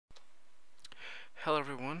Hello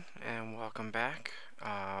everyone and welcome back.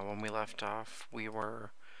 When we left off we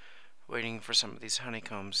were waiting for some of these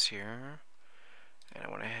honeycombs here, and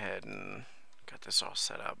I went ahead and got this all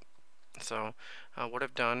set up. So what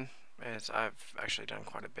I've done is I've actually done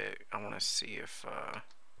quite a bit. I want to see if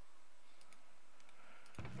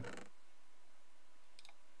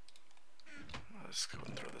let's go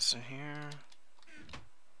and throw this in here.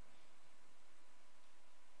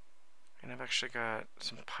 And I've actually got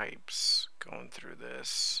some pipes going through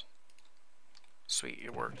this. Sweet,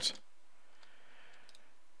 it worked.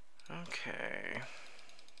 Okay.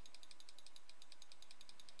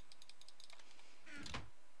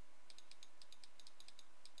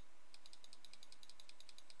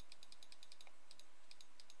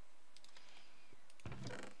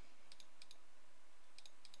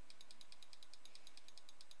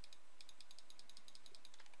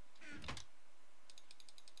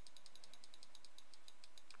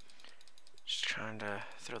 Just trying to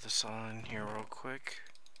throw this all in here real quick.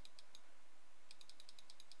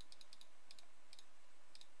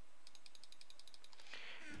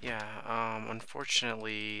 Yeah,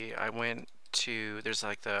 unfortunately, I went to, there's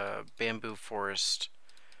like the bamboo forest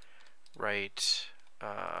right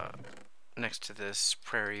next to this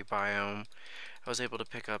prairie biome. I was able to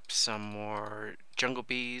pick up some more jungle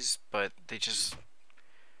bees, but they just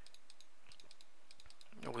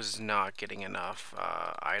was not getting enough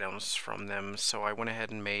items from them, so I went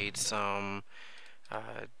ahead and made some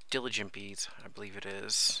diligent bees, I believe it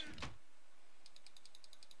is.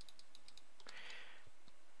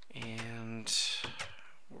 And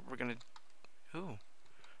we're gonna, ooh,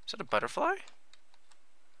 is that a butterfly?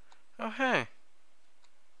 Oh hey,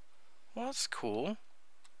 well that's cool.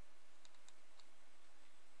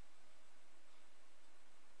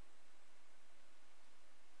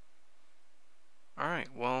 Alright,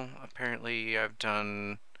 well apparently I've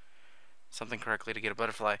done something correctly to get a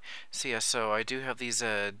butterfly. So yeah, so I do have these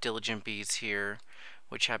diligent bees here,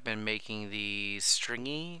 which have been making the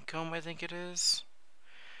stringy comb, I think it is.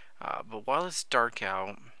 But while it's dark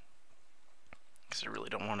out, because I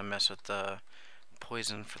really don't want to mess with the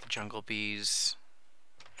poison for the jungle bees,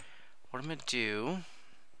 what I'm going to do,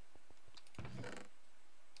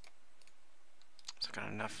 so I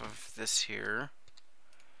got enough of this here,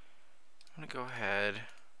 I'm going to go ahead,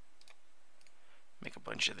 make a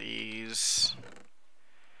bunch of these.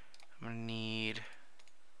 I'm going to need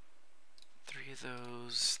 3 of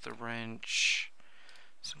those, the wrench,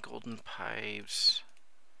 some golden pipes,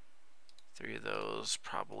 3 of those,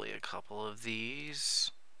 probably a couple of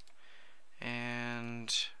these,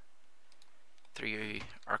 and 3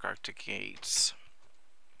 Arctic gates.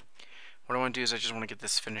 What I want to do is I just want to get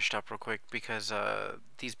this finished up real quick because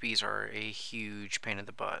these bees are a huge pain in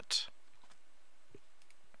the butt.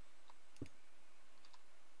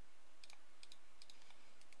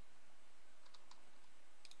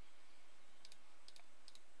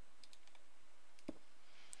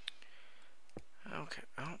 Okay,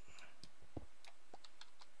 oh,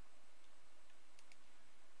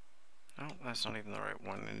 that's not even the right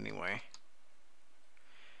one anyway.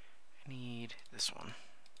 I need this one.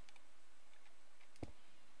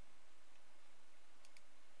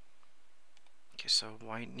 Okay, so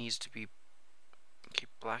white needs to be, okay,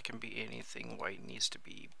 black can be anything, white needs to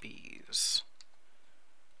be bees.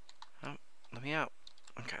 Oh, let me out.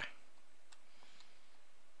 Okay.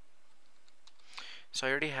 So I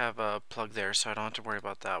already have a plug there, so I don't have to worry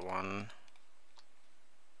about that one.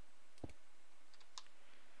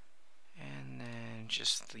 And then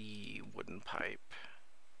just the wooden pipe.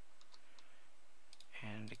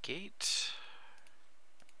 And a gate.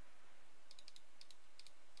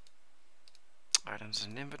 Items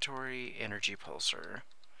in inventory, energy pulsar.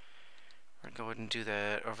 We're going to go ahead and do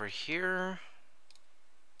that over here.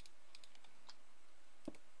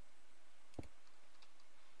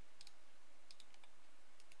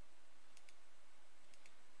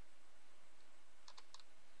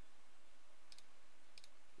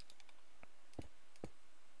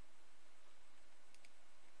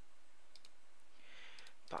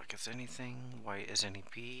 Black is anything, white is any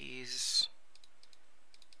bees.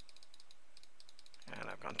 And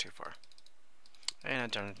I've gone too far. And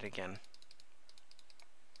I've done it again.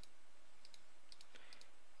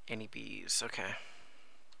 Any bees, okay.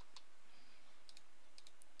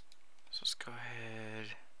 So let's go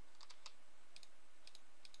ahead.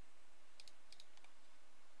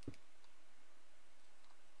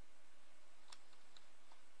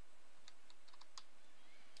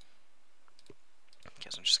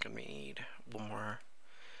 Guess I'm just gonna need one more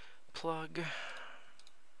plug.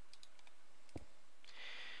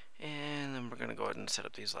 And then we're gonna go ahead and set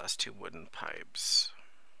up these last 2 wooden pipes.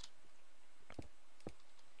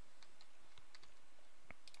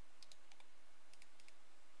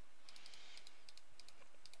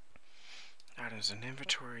 There's an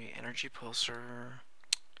inventory, energy pulsar.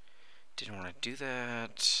 Didn't want to do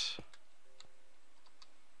that.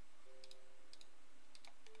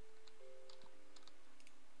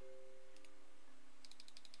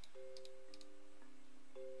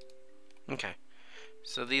 Okay,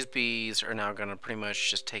 so these bees are now going to pretty much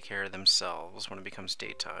just take care of themselves when it becomes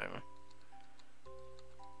daytime.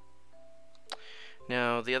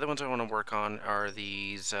 Now, the other ones I want to work on are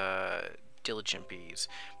these diligent bees.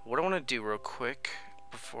 What I want to do real quick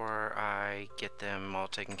before I get them all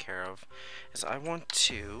taken care of is I want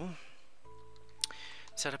to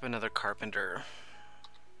set up another carpenter.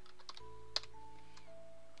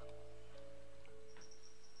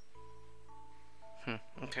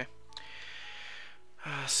 Okay.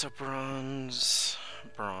 So bronze.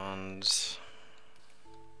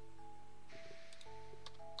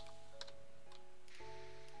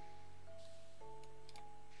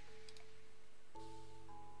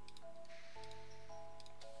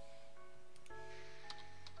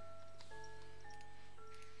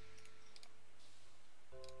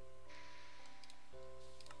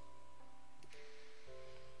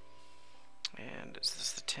 And is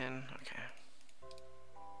this the tin? Okay.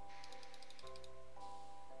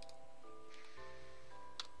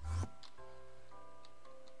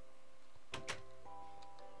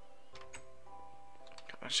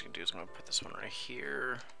 What I'm actually going to do is I'm going to put this one right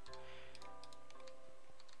here.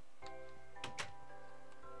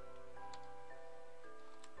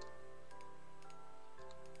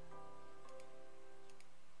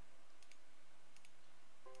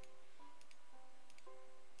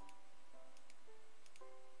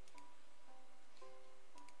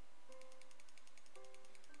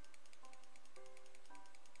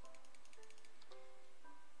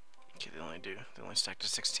 Okay, they only stack to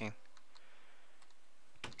 16.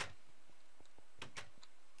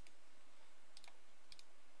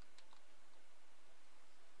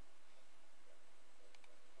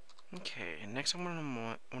 Okay, next I'm gonna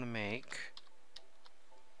want to make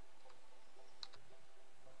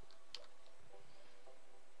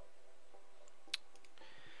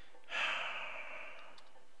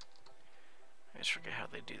I just forget how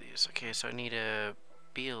they do these. Okay, so I need a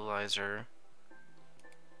beealyzer.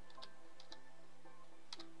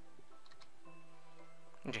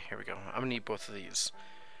 Okay, here we go. I'm gonna need both of these.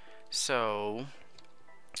 So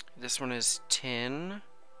this one is tin.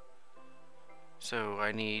 So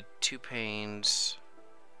I need 2 panes,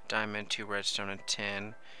 diamond, 2 redstone, and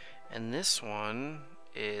tin. And this one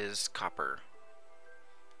is copper.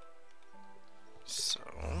 So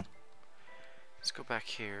let's go back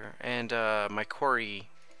here. And my quarry,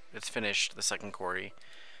 it's finished, the second quarry.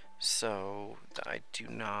 So I do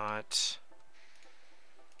not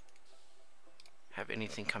have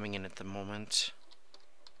anything coming in at the moment.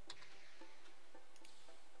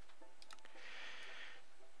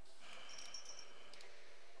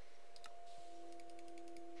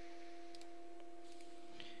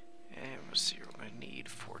 And let's see, we're going to need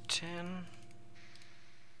 410.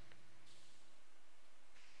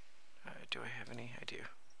 Do I have any? I do.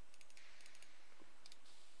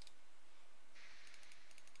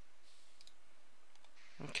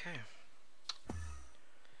 Okay.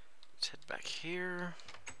 Let's head back here.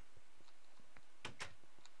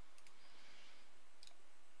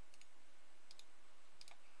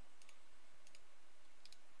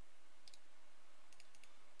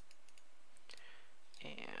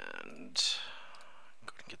 And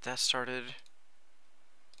go and get that started.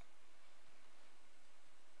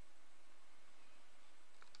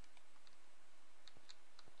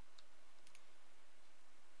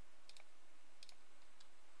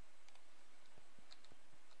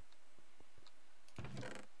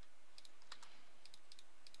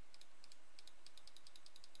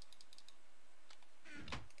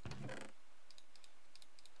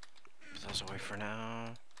 Put those away for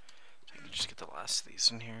now. So I can just get the last of these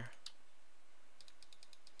in here.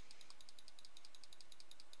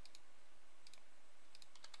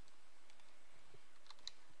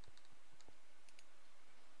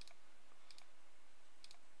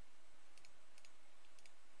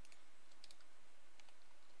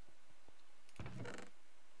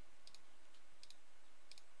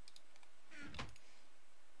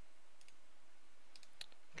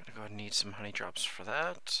 Gonna go ahead and need some honey drops for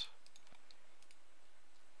that.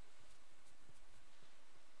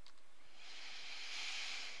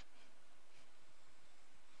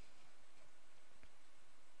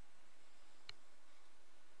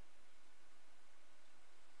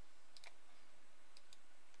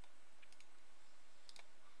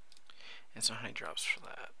 And some honey drops for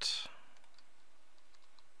that.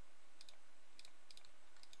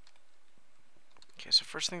 Okay, so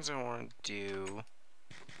first things I want to do...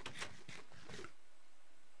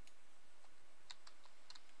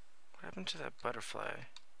 What happened to that butterfly?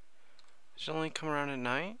 Does it only come around at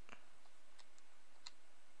night?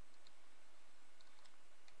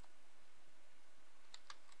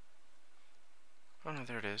 Oh no,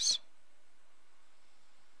 there it is.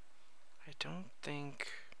 I don't think...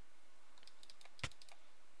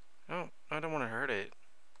 Oh, I don't want to hurt it.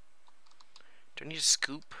 Do I need a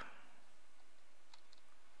scoop?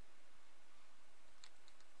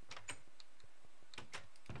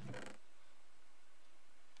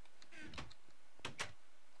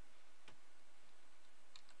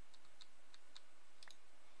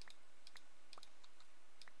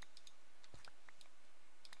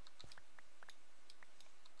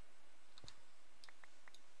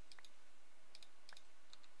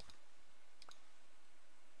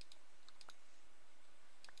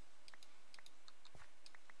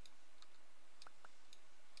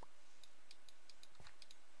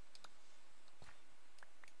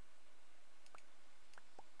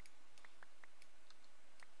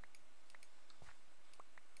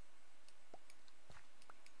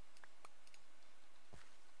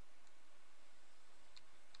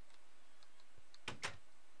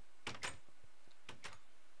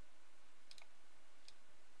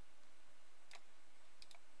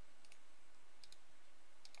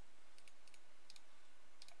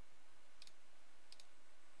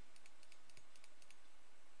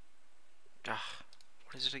 Ah,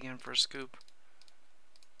 what is it again for a scoop?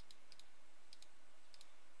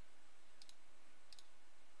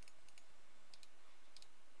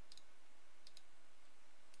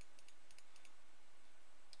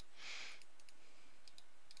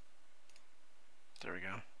 There we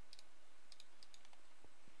go.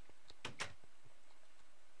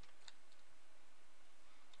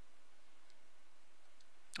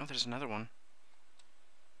 Oh, there's another one.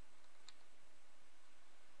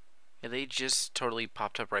 Yeah, they just totally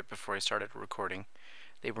popped up right before I started recording.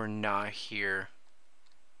 They were not here.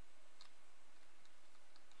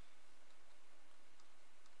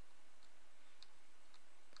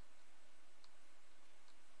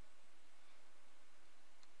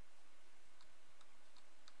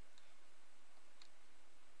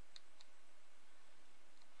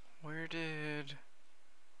 Where did...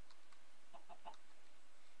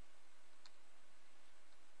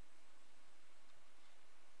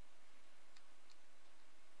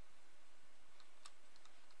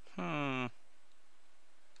 Hmm.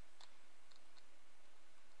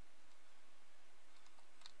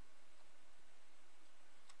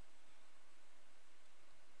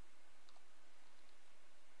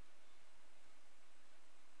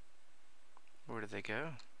 Where did they go?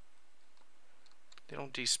 They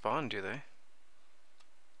don't despawn, do they?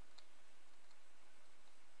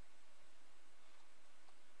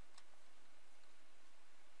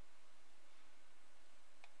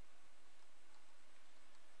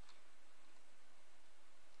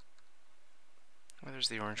 Oh, there's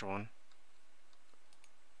the orange one.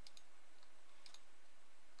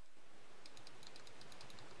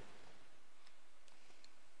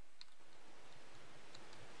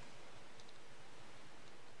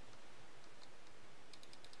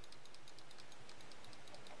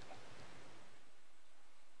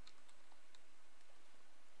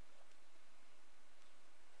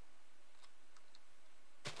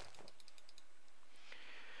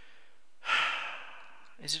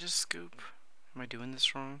 Is it a scoop? Am I doing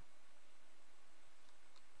this wrong?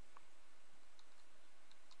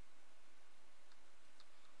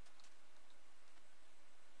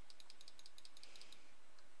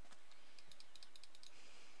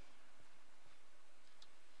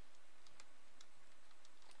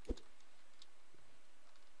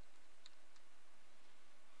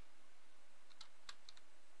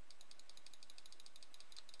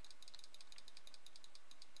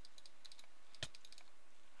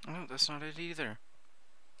 Oh, that's not it either.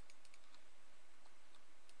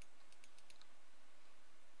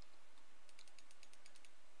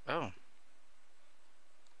 Oh.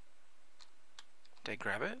 Did I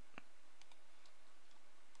grab it?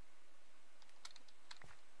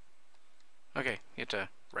 Okay, you have to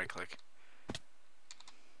right click.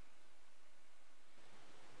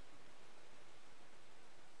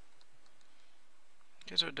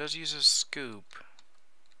 Okay, so it does use a scoop.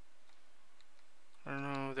 I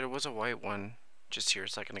don't know, there was a white one just here a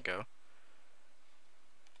second ago.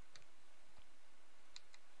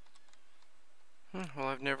 Well,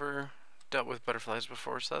 I've never dealt with butterflies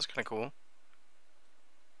before, so that's kind of cool.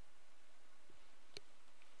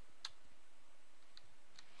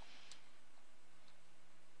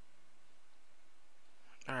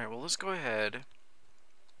 Alright, well, let's go ahead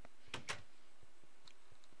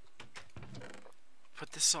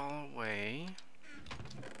put this all away.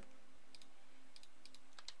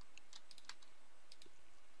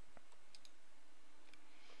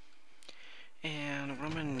 And what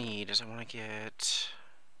I'm gonna need is I want to get...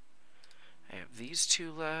 I have these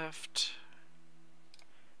two left.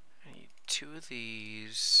 I need two of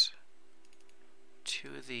these.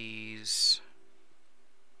 Two of these.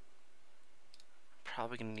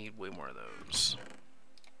 Probably gonna need way more of those.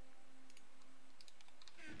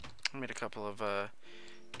 I made a couple of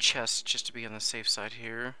chests just to be on the safe side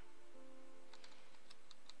here.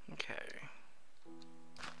 Okay.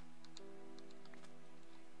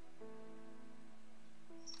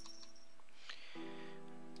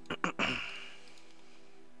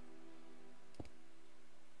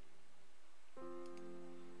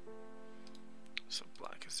 So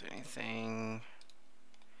black is anything.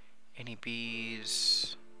 Any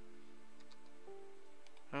bees?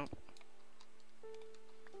 Nope.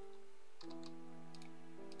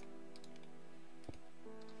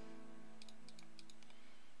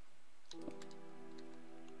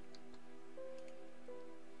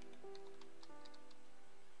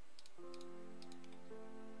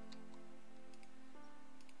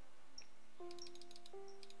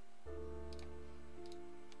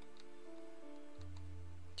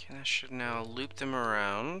 Okay, I should now loop them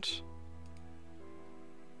around.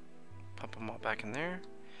 Pump them all back in there.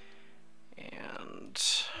 And...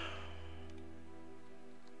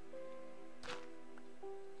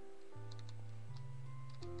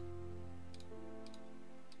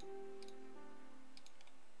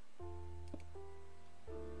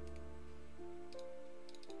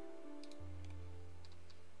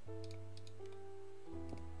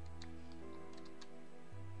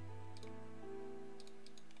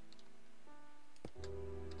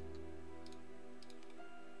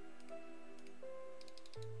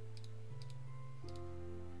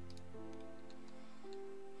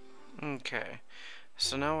 okay,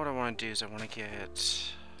 so now what I want to do is I want to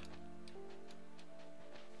get...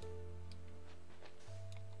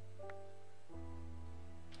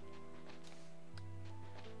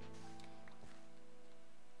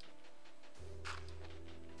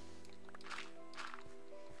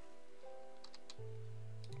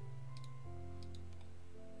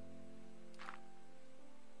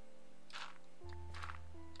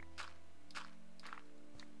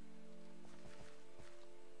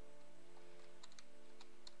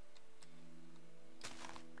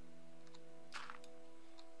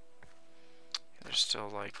 There's still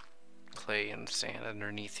like clay and sand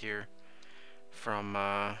underneath here from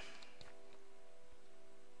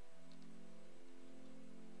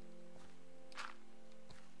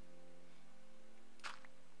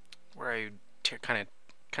where I kind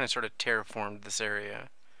of sort of terraformed this area.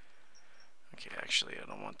 Okay, actually I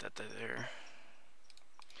don't want that there.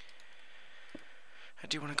 I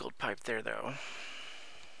do want a gold pipe there though.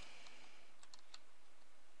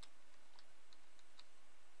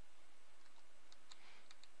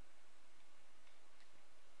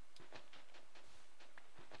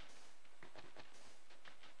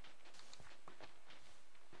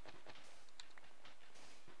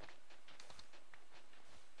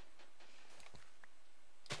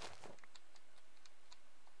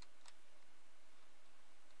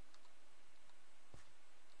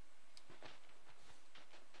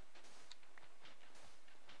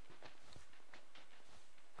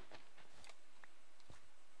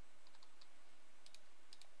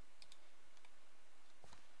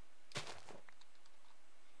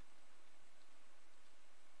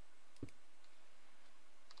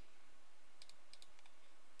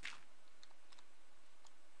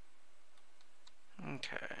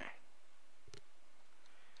 Okay.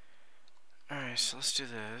 Alright, so let's do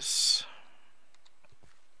this.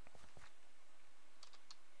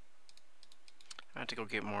 I have to go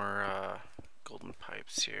get more golden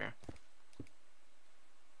pipes here.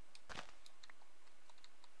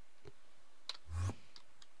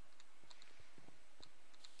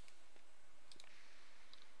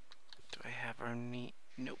 Do I have our neat?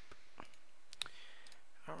 Nope.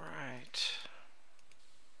 Alright.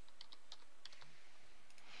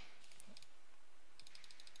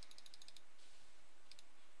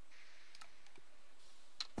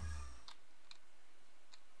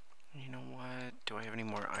 You know what? Do I have any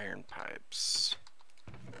more iron pipes?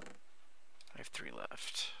 I have 3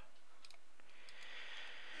 left.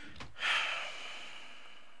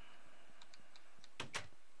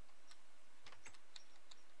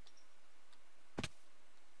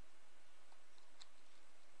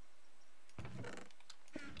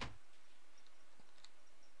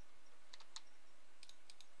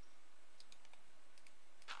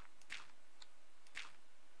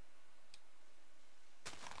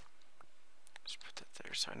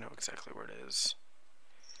 so I know exactly where it is.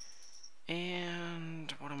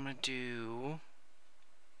 And what I'm gonna do...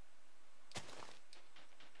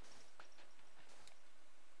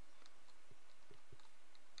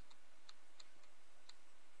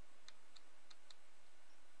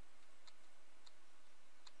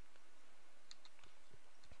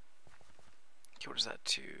 Okay, what is that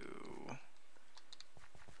to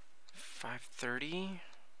 530?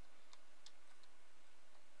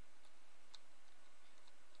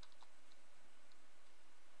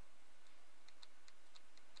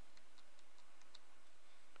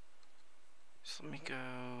 So let me go.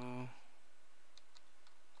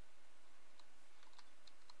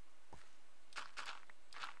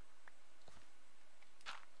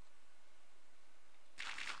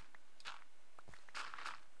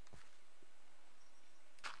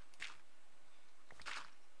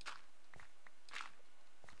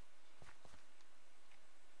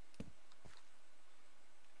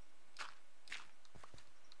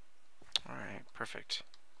 All right, perfect.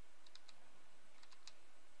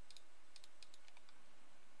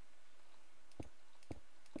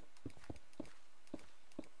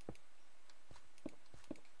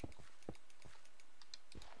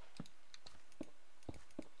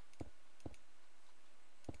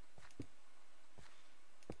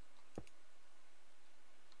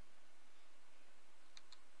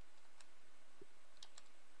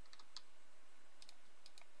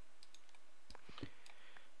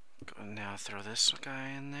 Go and now throw this guy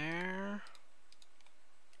in there.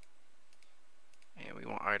 And we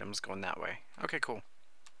want items going that way. Okay, cool.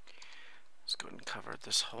 Let's go ahead and cover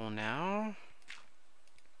this hole now.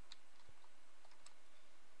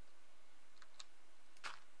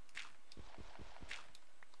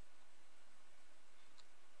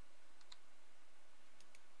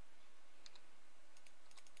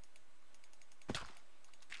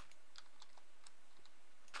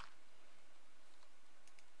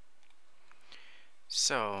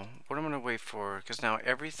 So, what I'm going to wait for, because now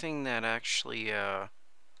everything that actually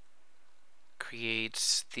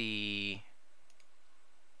creates the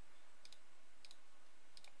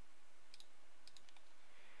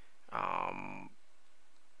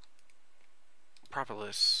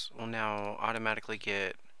propolis will now automatically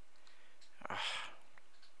get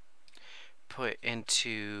put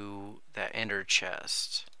into that ender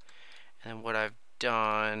chest. And then what I've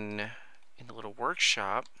done in the little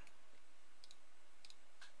workshop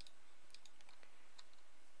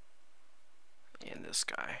and this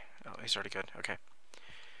guy. Oh, he's already good. Okay.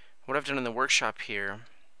 What I've done in the workshop here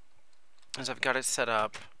is I've got it set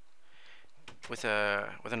up with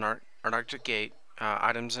an Arctic gate,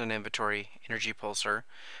 items and inventory, energy pulsar.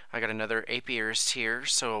 I got another apiarist here,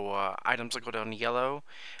 so items will go down yellow,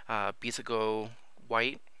 bees will go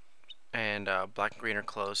white, and black and green are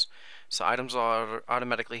closed. So items will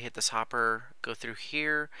automatically hit this hopper, go through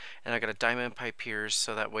here, and I got a diamond pipe here,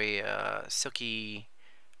 so that way silky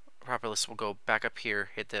propolis will go back up here,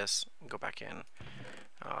 hit this, and go back in.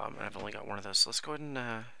 And I've only got one of those, so let's go ahead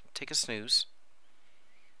and take a snooze.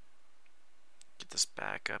 Get this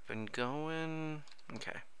back up and going.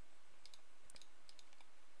 Okay.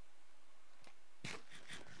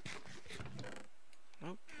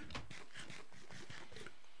 Nope.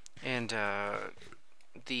 And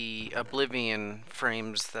the Oblivion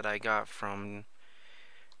frames that I got from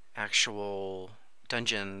actual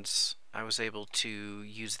dungeons, I was able to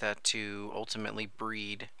use that to ultimately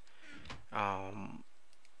breed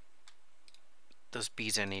those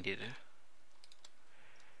bees I needed.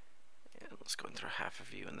 Yeah, let's go and throw half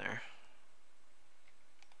of you in there.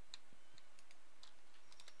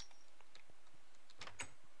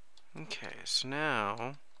 Okay, so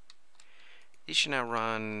now these should now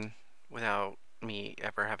run without me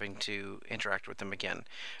ever having to interact with them again.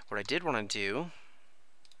 What I did want to do,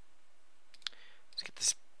 let's get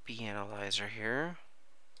this bee analyzer here.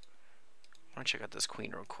 I want to check out this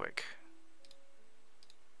queen real quick.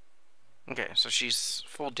 Okay, so she's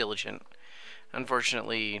full diligent.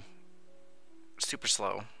 Unfortunately, super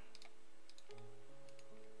slow.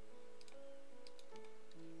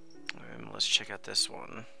 Let's check out this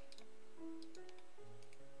one.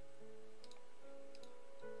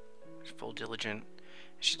 Full diligent.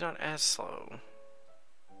 She's not as slow.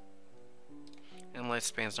 And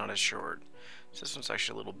lifespan's not as short. So this one's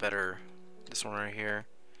actually a little better. This one right here.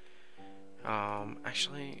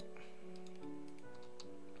 Actually,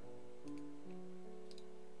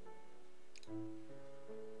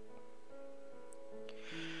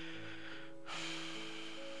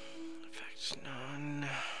 effects none.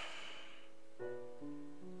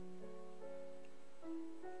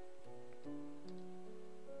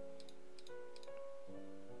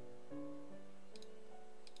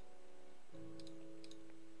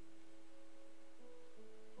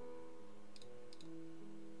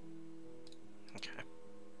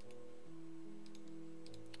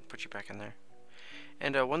 put you back in there.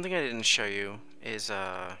 And one thing I didn't show you is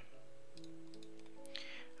I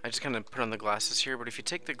just kind of put on the glasses here, but if you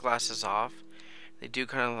take the glasses off, they do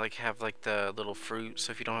kind of like have like the little fruit,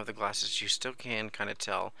 so if you don't have the glasses, you still can kind of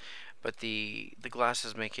tell, but the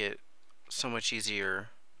glasses make it so much easier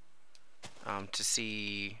to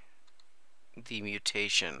see the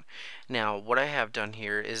mutation. Now, what I have done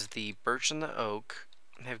here is the birch and the oak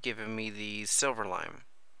have given me the silver lime.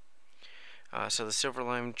 So the silver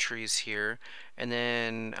lime trees here, and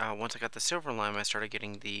then once I got the silver lime, I started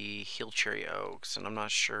getting the hill cherry oaks, and I'm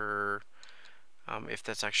not sure if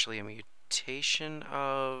that's actually a mutation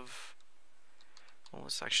of. Well,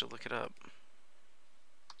 let's actually look it up.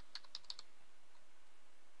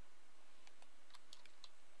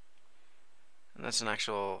 And that's an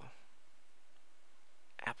actual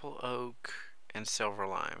apple oak and silver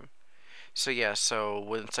lime. So yeah, so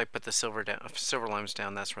once I put the silver limes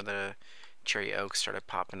down, that's where the cherry oaks started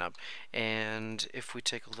popping up. And if we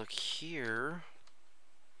take a look here,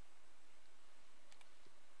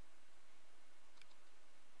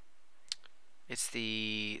 it's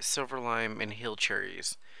the silver lime and hill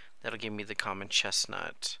cherries. That'll give me the common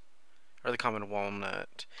chestnut, or the common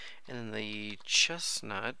walnut. And then the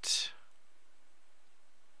chestnut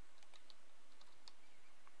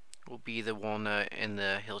will be the walnut and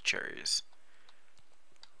the hill cherries.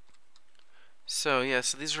 So yeah,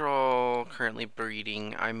 so these are all currently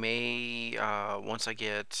breeding. I may, once I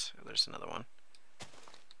get, there's another one.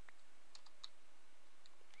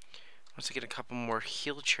 Once I get a couple more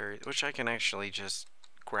hill cherries, which I can actually just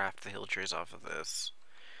graft the hill cherries off of this,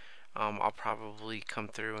 I'll probably come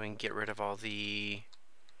through and get rid of all the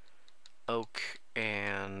oak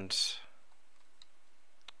and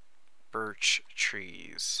birch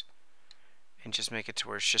trees and just make it to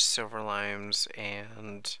where it's just silver limes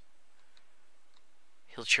and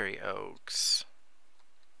hill cherry oaks,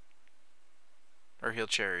 or hill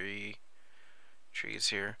cherry trees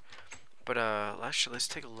here. But actually, let's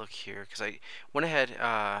take a look here, because I went ahead,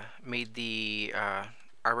 made the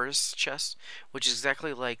arborist chest, which is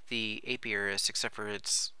exactly like the apiarist, except for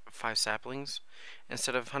it's 5 saplings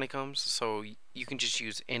instead of honeycombs. So you can just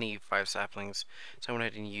use any 5 saplings. So I went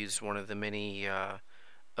ahead and used one of the many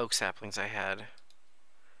oak saplings I had.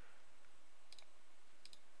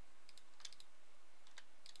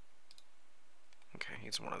 Okay,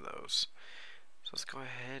 it's one of those. So let's go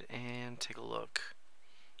ahead and take a look.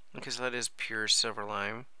 Because that is pure silver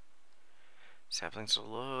lime. Saplings are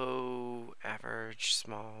low, average,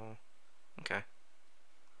 small. Okay.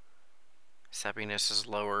 Sappiness is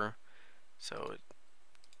lower, so it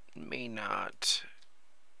may not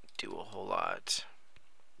do a whole lot.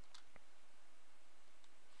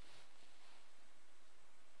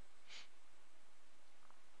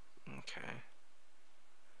 Okay.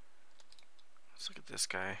 Let's look at this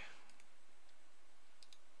guy.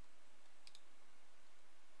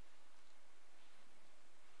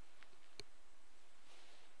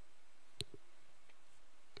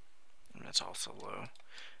 And that's also low.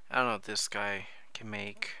 I don't know what this guy can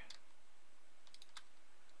make.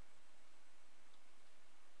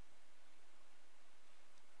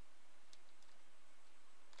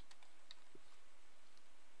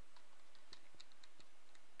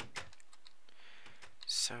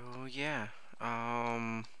 So yeah,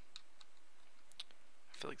 I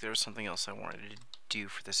feel like there was something else I wanted to do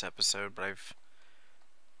for this episode, but I've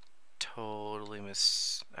totally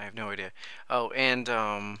I have no idea. Oh, and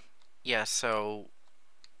yeah, so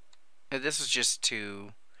this is just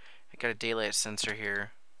to, I got a daylight sensor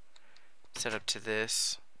here set up to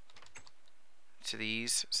this, to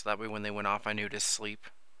these, so that way when they went off I knew to sleep,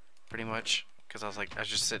 pretty much, because I was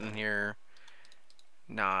just sitting here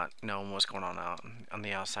not knowing what's going on out on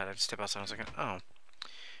the outside. I just step outside and I was like, oh,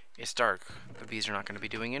 it's dark, the bees are not going to be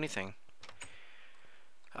doing anything.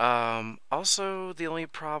 Also, the only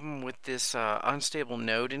problem with this unstable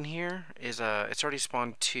node in here is it's already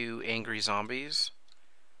spawned 2 angry zombies,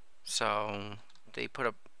 so they put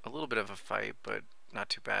up a little bit of a fight, but not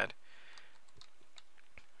too bad.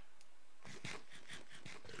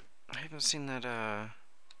 I haven't seen that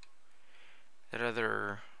that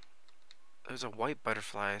other, there's a white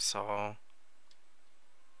butterfly I saw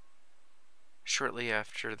shortly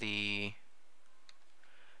after the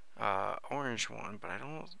orange one, but I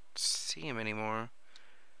don't see him anymore.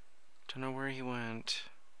 Don't know where he went.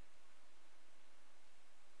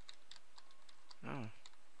 Oh.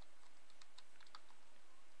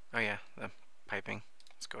 Oh yeah, the piping.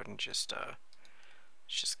 Let's go ahead and just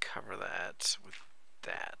cover that with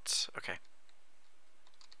that. Okay.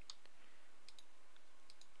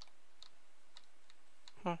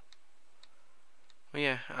 Well,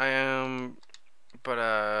 yeah, I am, but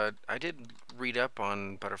did read up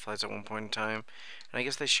on butterflies at one point in time, and I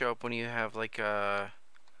guess they show up when you have like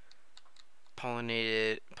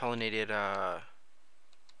pollinated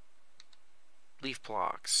leaf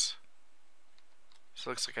blocks. So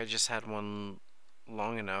it looks like I just had one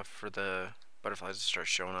long enough for the butterflies to start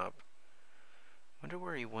showing up. Wonder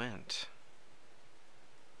where he went.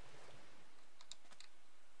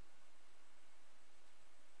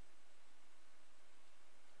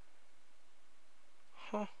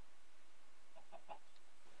 Huh.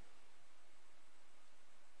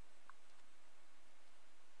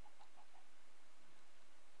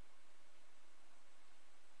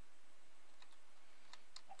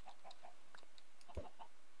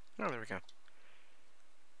 Oh, there we go.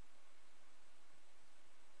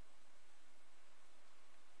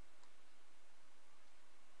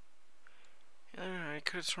 I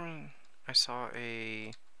could have sworn I saw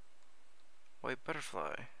a white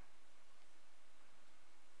butterfly.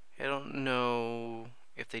 I don't know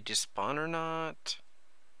if they just spawn or not.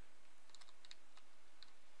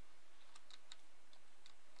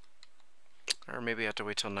 Or maybe I have to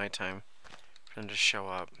wait till nighttime for them to show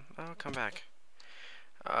up. Oh, come back.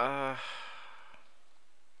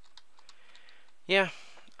 Yeah.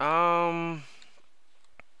 I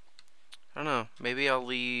don't know. Maybe I'll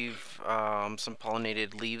leave some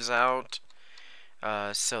pollinated leaves out,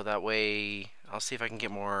 so that way I'll see if I can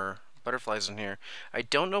get more butterflies in here. I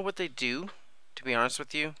don't know what they do, to be honest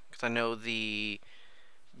with you, because I know the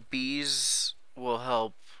bees will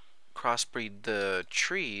help crossbreed the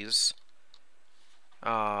trees.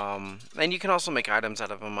 And you can also make items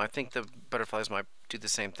out of them. I think the butterflies might do the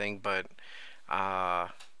same thing, but I'm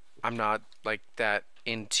not like that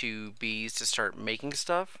into bees to start making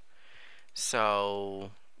stuff.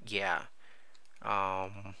 So yeah.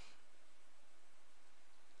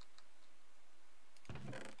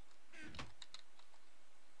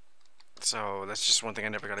 So that's just one thing I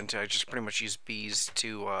never got into. I just pretty much use bees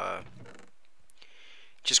to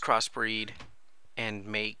just crossbreed and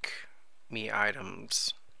make me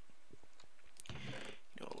items.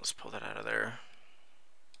 You know, let's pull that out of there.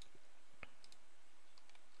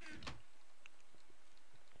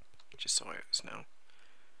 Just so I always know.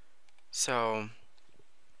 So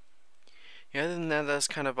yeah, other than that, that's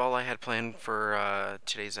kind of all I had planned for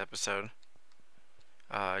today's episode.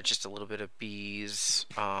 Just a little bit of bees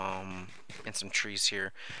and some trees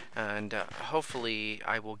here, and hopefully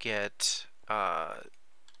I will get either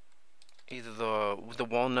the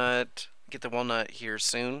walnut, get the walnut here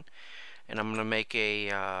soon, and I'm gonna make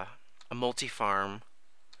a multi-farm.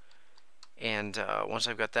 And once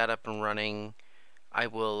I've got that up and running, I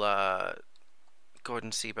will go ahead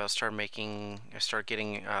and see about start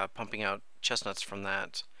getting pumping out chestnuts from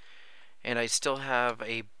that. And I still have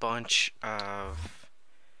a bunch of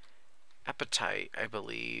appetite, I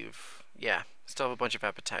believe. Yeah, still have a bunch of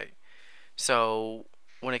appetite. So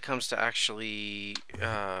when it comes to actually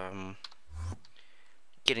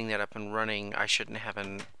getting that up and running, I shouldn't have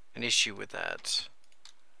an issue with that.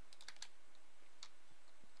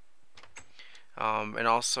 And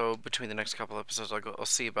also between the next couple episodes, I'll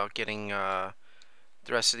see about getting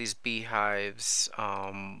the rest of these beehives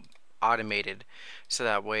automated, so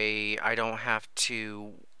that way I don't have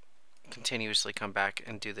to continuously come back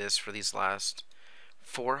and do this for these last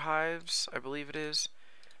 4 hives, I believe it is.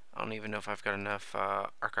 I don't even know if I've got enough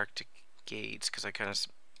Arctic gates, because I kind of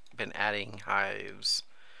been adding hives.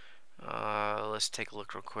 Let's take a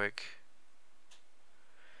look real quick.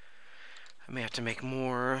 I may have to make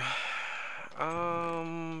more.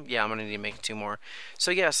 Yeah, I'm gonna need to make 2 more. So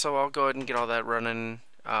yeah, so I'll go ahead and get all that running.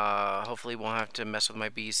 Hopefully won't have to mess with my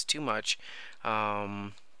bees too much.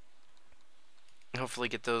 Hopefully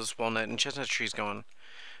get those walnut and chestnut trees going.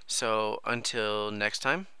 So until next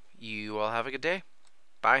time, you all have a good day.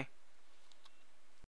 Bye.